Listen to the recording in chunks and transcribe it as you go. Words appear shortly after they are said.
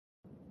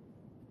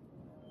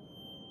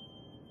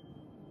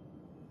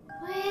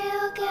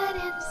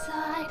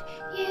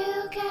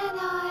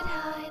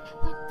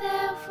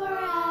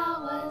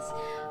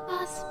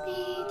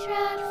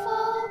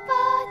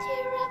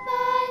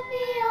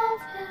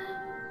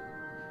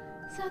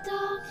So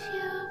don't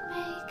you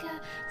make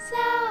a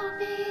sound,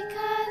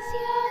 because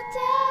your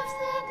death's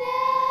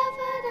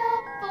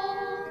inevitable.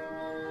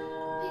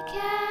 We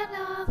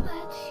cannot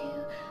let you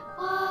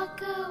walk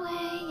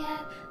away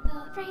at the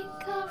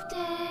brink of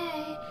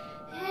day.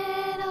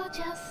 It'll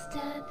just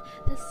end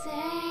the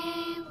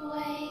same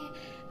way.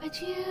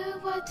 But you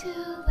were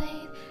too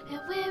late,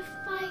 and with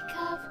my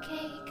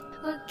cupcake,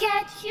 we'll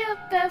get you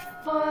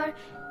before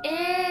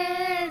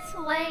it's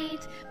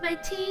late. My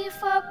teeth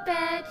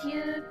forbid,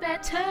 you'd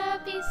better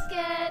be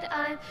scared.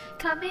 I'm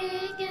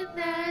coming in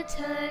there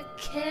to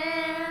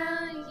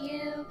kill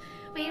you.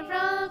 We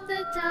roam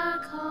the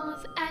dark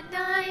halls at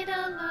night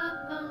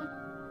alone,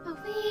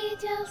 but we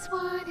just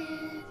wanted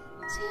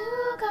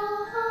to go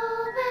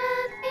home,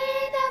 and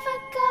we never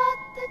got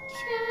the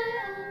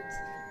chance.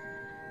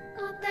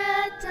 On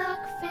that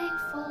dark,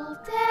 fateful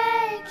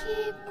day,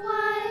 keep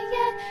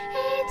quiet.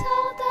 He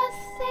told us,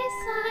 stay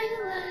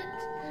silent.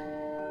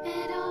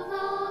 It'll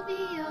all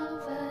be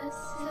over,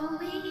 so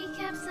we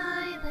kept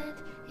silent.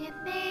 It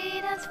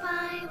made us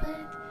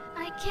violent.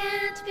 I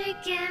can't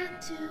begin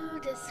to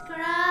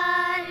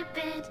describe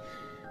it,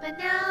 but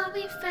now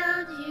we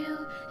found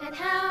you and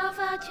have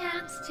a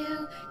chance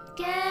to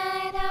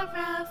get a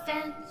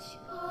revenge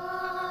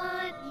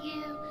on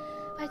you.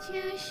 But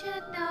you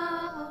should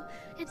know,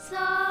 it's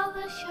all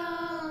a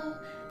show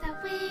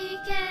that we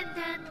can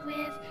end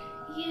with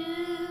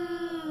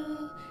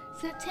you.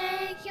 So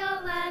take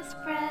your last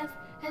breath,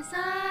 as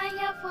I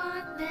have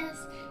won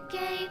this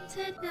game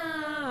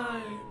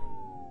tonight.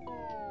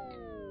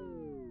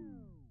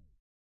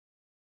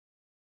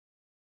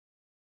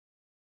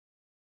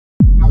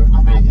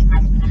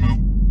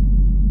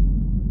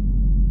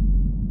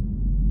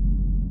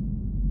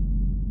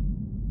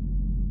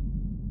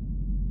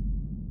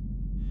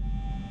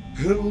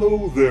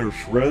 Hello there,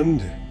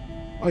 friend.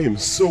 I am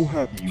so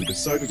happy you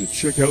decided to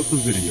check out the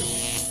video.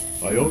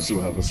 I also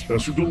have a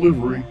special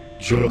delivery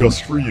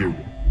just for you.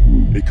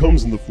 It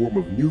comes in the form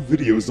of new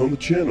videos on the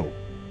channel.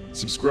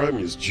 Subscribing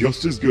is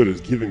just as good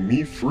as giving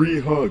me free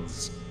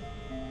hugs.